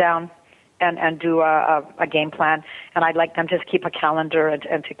now sit down and do a game plan, and I'd like them to keep a calendar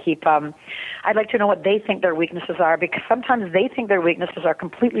and to keep, I'd like to know what they think their weaknesses are, because sometimes they think their weaknesses are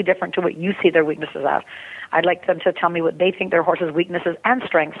completely different to what you see their weaknesses as. I'd like them to tell me what they think their horse's weaknesses and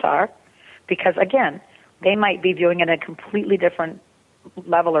strengths are, because, again, they might be viewing it in a completely different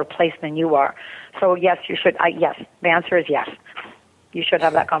level or place than you are. So, yes, you should. Yes, the answer is yes. You should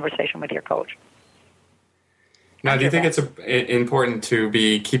have that conversation with your coach. Now, do you think it's important to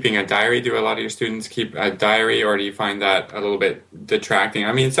be keeping a diary? Do a lot of your students keep a diary, or do you find that a little bit detracting?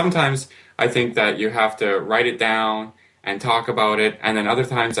 I mean, sometimes I think that you have to write it down and talk about it, and then other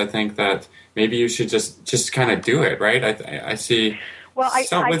times I think that maybe you should just kind of do it, right? I see. Well,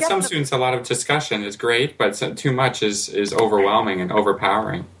 with some students, a lot of discussion is great, but too much is overwhelming and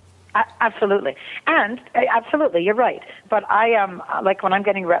overpowering. Absolutely, and absolutely, you're right. But I am like when I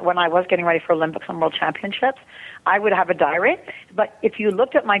was getting ready for Olympics and World Championships, I would have a diary. But if you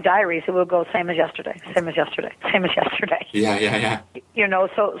looked at my diaries, it would go same as yesterday, same as yesterday, same as yesterday. Yeah. You know,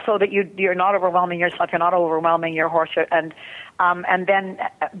 so that you're not overwhelming yourself, you're not overwhelming your horse, and then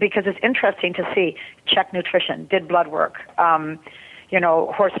because it's interesting to see, check nutrition, did blood work. You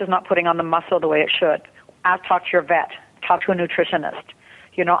know, horse is not putting on the muscle the way it should. Talk to your vet. Talk to a nutritionist.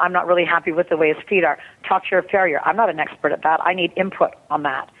 You know, I'm not really happy with the way his feet are. Talk to your farrier. I'm not an expert at that. I need input on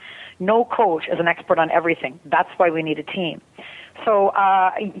that. No coach is an expert on everything. That's why we need a team. So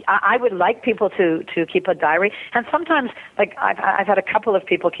I would like people to keep a diary. And sometimes, like, I've had a couple of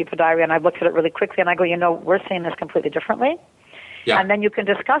people keep a diary, and I've looked at it really quickly, and I go, you know, we're seeing this completely differently. Yeah. And then you can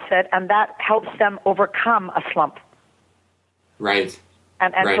discuss it, and that helps them overcome a slump. Right.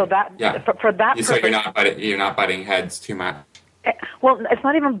 And right. So that for that so purpose, you're not butting heads too much. Well, it's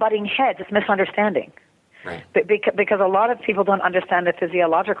not even butting heads; it's misunderstanding. Right. Because a lot of people don't understand the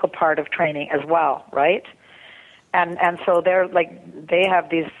physiological part of training as well, right? And so they're like they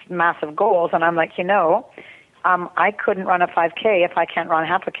have these massive goals, and I'm like, you know, I couldn't run a 5K if I can't run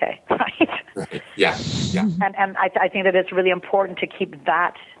half a K, right? Right. Yeah. And I think that it's really important to keep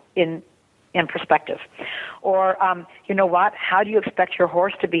that in perspective. Or, you know what, how do you expect your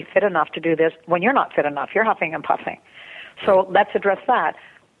horse to be fit enough to do this when you're not fit enough? You're huffing and puffing. So let's address that.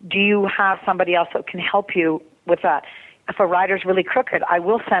 Do you have somebody else that can help you with that? If a rider's really crooked, I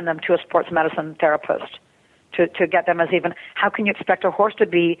will send them to a sports medicine therapist to get them as even. How can you expect a horse to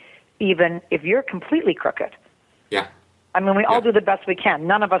be even if you're completely crooked? Yeah. I mean, we all do the best we can.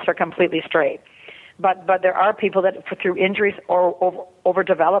 None of us are completely straight. But there are people that, through injuries or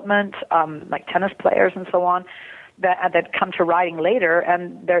overdevelopment, like tennis players and so on, that come to riding later,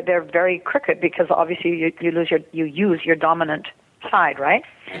 and they're very crooked because obviously you use your dominant side, right?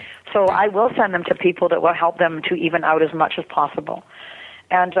 So I will send them to people that will help them to even out as much as possible.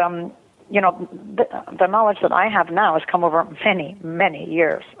 And you know, the knowledge that I have now has come over many, many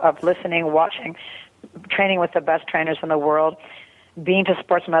years of listening, watching, training with the best trainers in the world, being to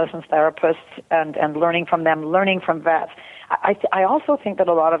sports medicine therapists and learning from them, learning from vets. I also think that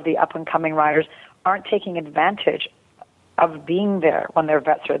a lot of the up-and-coming riders aren't taking advantage of being there when their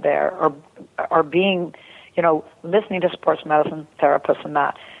vets are there or being, you know, listening to sports medicine therapists and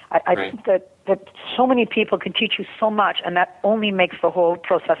that. I think that so many people can teach you so much, and that only makes the whole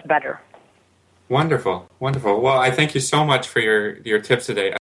process better. Wonderful. Well, I thank you so much for your tips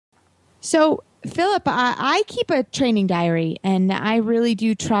today. So, Philip, I keep a training diary, and I really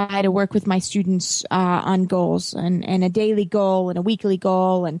do try to work with my students on goals and a daily goal and a weekly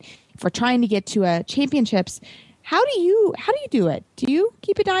goal. And if we're trying to get to championships, how do you do it? Do you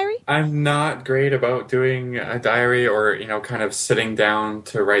keep a diary? I'm not great about doing a diary or, you know, kind of sitting down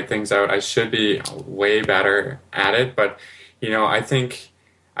to write things out. I should be way better at it, but, you know, I think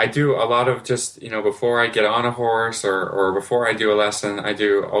I do a lot of just, you know, before I get on a horse or before I do a lesson, I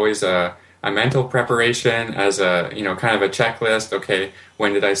do always a mental preparation as a, you know, kind of a checklist. Okay,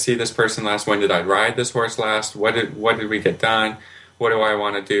 when did I see this person last? When did I ride this horse last? What did we get done? What do I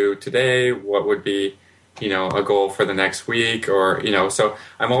want to do today? What would be, you know, a goal for the next week? Or, you know, so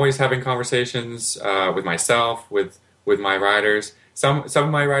I'm always having conversations with myself, with my riders. Some of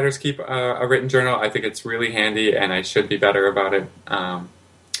my riders keep a written journal. I think it's really handy, and I should be better about it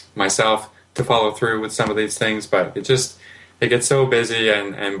myself to follow through with some of these things. But it gets so busy,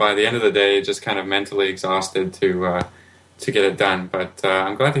 and by the end of the day, just kind of mentally exhausted to get it done. But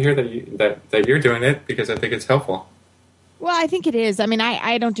I'm glad to hear that you're doing it, because I think it's helpful. Well, I think it is. I mean,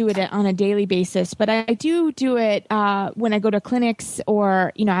 I don't do it on a daily basis, but I do it when I go to clinics,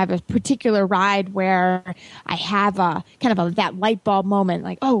 or, you know, I have a particular ride where I have that light bulb moment,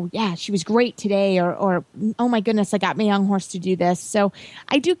 like, oh yeah, she was great today, or oh my goodness, I got my young horse to do this. So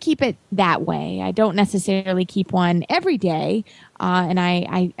I do keep it that way. I don't necessarily keep one every day, and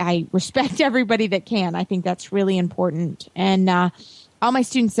I respect everybody that can. I think that's really important. And all my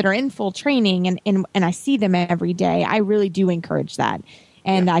students that are in full training and I see them every day, I really do encourage that.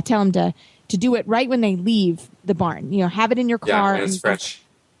 And I tell them to do it right when they leave the barn. You know, have it in your car. Yeah, it's fresh.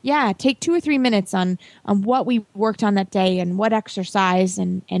 Yeah, take 2 or 3 minutes on what we worked on that day and what exercise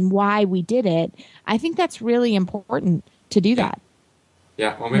and why we did it. I think that's really important to do that.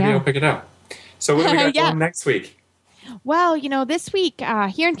 Yeah, well, maybe I'll pick it up. So what do we got going next week? Well, this week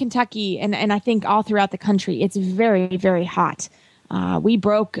here in Kentucky, and I think all throughout the country, it's very, very hot. We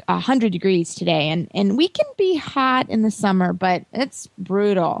broke 100 degrees today, and we can be hot in the summer, but it's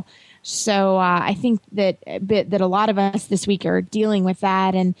brutal. So I think that a lot of us this week are dealing with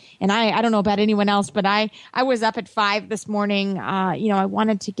that, and I don't know about anyone else, but I was up at 5 this morning. I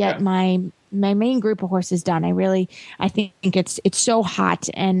wanted to get my main group of horses done. I think it's so hot,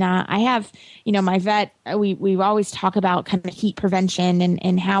 and I have my vet. We always talk about kind of heat prevention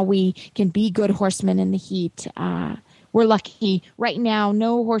and how we can be good horsemen in the heat. We're lucky right now.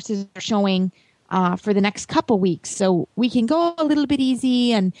 No horses are showing for the next couple weeks, so we can go a little bit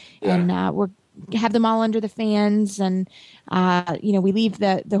easy and we're have them all under the fans, and we leave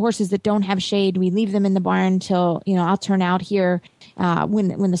the horses that don't have shade. We leave them in the barn till I'll turn out here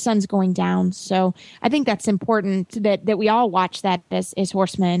when the sun's going down. So I think that's important that we all watch that as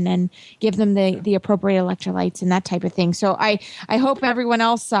horsemen and give them the appropriate electrolytes and that type of thing. So I hope everyone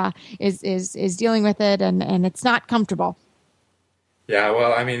else is dealing with it and it's not comfortable. Yeah,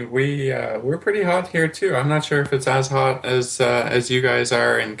 well, I mean, we're pretty hot here too. I'm not sure if it's as hot as you guys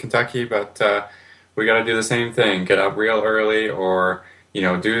are in Kentucky, but we got to do the same thing: get up real early, or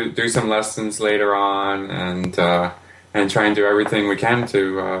do some lessons later on, and try and do everything we can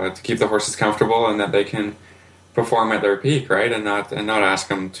to keep the horses comfortable and that they can perform at their peak, right? And not ask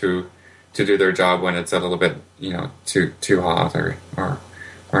them to do their job when it's a little bit too hot or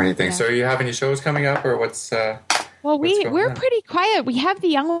anything. Yeah. So, you have any shows coming up, or what's? Well, we're pretty quiet. We have the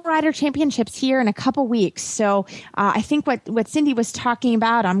Young Rider Championships here in a couple weeks. So I think what Cindy was talking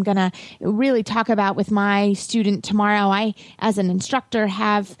about, I'm going to really talk about with my student tomorrow. I, as an instructor,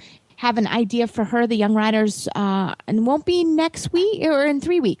 have an idea for her, the Young Riders, and won't be next week or in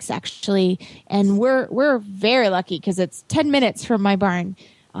 3 weeks, actually. And we're very lucky because it's 10 minutes from my barn.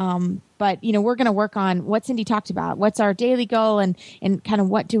 But, we're going to work on what Cindy talked about. What's our daily goal and kind of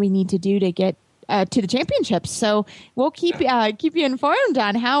what do we need to do to get to the championships. So we'll keep you informed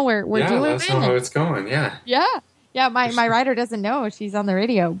on how we're doing. Yeah, let us know how it's going. Yeah. Yeah. My rider doesn't know she's on the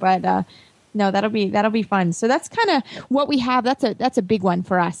radio, but no, that'll be fun. So that's kind of what we have. That's a big one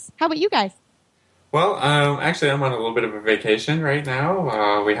for us. How about you guys? Well, actually, I'm on a little bit of a vacation right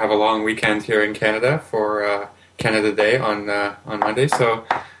now. We have a long weekend here in Canada for Canada Day on Monday. So.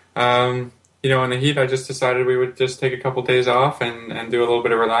 In the heat, I just decided we would just take a couple days off and do a little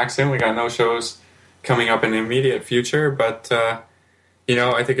bit of relaxing. We got no shows coming up in the immediate future, but, I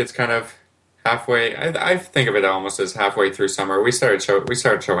think it's kind of halfway. I think of it almost as halfway through summer. We started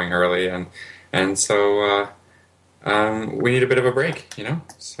showing early, and so we need a bit of a break,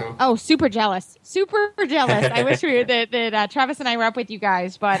 So. Oh, super jealous. I wish we were that Travis and I were up with you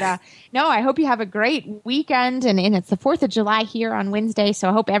guys, but no, I hope you have a great weekend, and it's the 4th of July here on Wednesday, so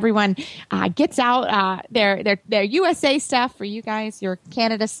I hope everyone gets out their USA stuff for you guys, your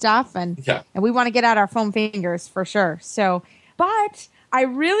Canada stuff, and we want to get out our foam fingers for sure. So, but I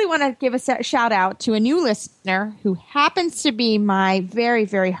really want to give a shout out to a new listener who happens to be my very,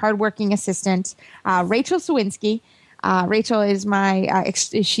 very hardworking assistant, Rachel Sawinski. Rachel is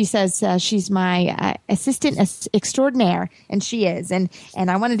she says she's my assistant extraordinaire, and she is. And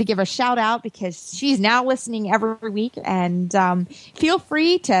I wanted to give her a shout out because she's now listening every week. And feel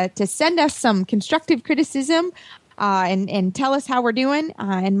free to send us some constructive criticism and tell us how we're doing.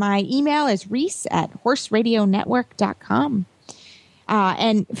 And my email is reese@horseradionetwork.com.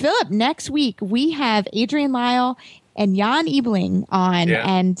 And Philip, next week we have Adrian Lyle and Jan Ebling on,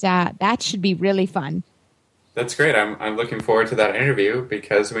 and that should be really fun. That's great. I'm looking forward to that interview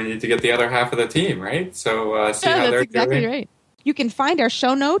because we need to get the other half of the team, right? So see how they're exactly doing. Right. You can find our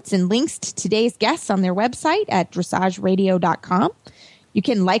show notes and links to today's guests on their website at dressageradio.com. You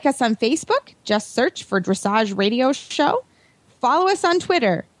can like us on Facebook. Just search for Dressage Radio Show. Follow us on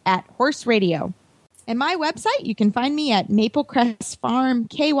Twitter at Horse Radio. And my website, you can find me at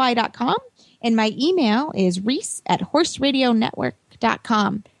maplecrestfarmky.com. And my email is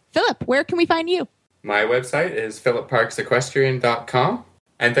reese@horseradionetwork.com. Philip, where can we find you? My website is philipparksequestrian.com.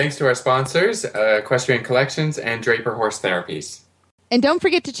 And thanks to our sponsors, Equestrian Collections and Draper Horse Therapies. And don't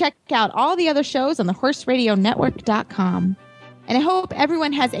forget to check out all the other shows on the horseradionetwork.com. And I hope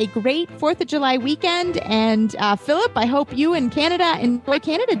everyone has a great 4th of July weekend. And Philip, I hope you and Canada enjoy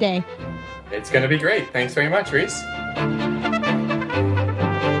Canada Day. It's going to be great. Thanks very much, Reese.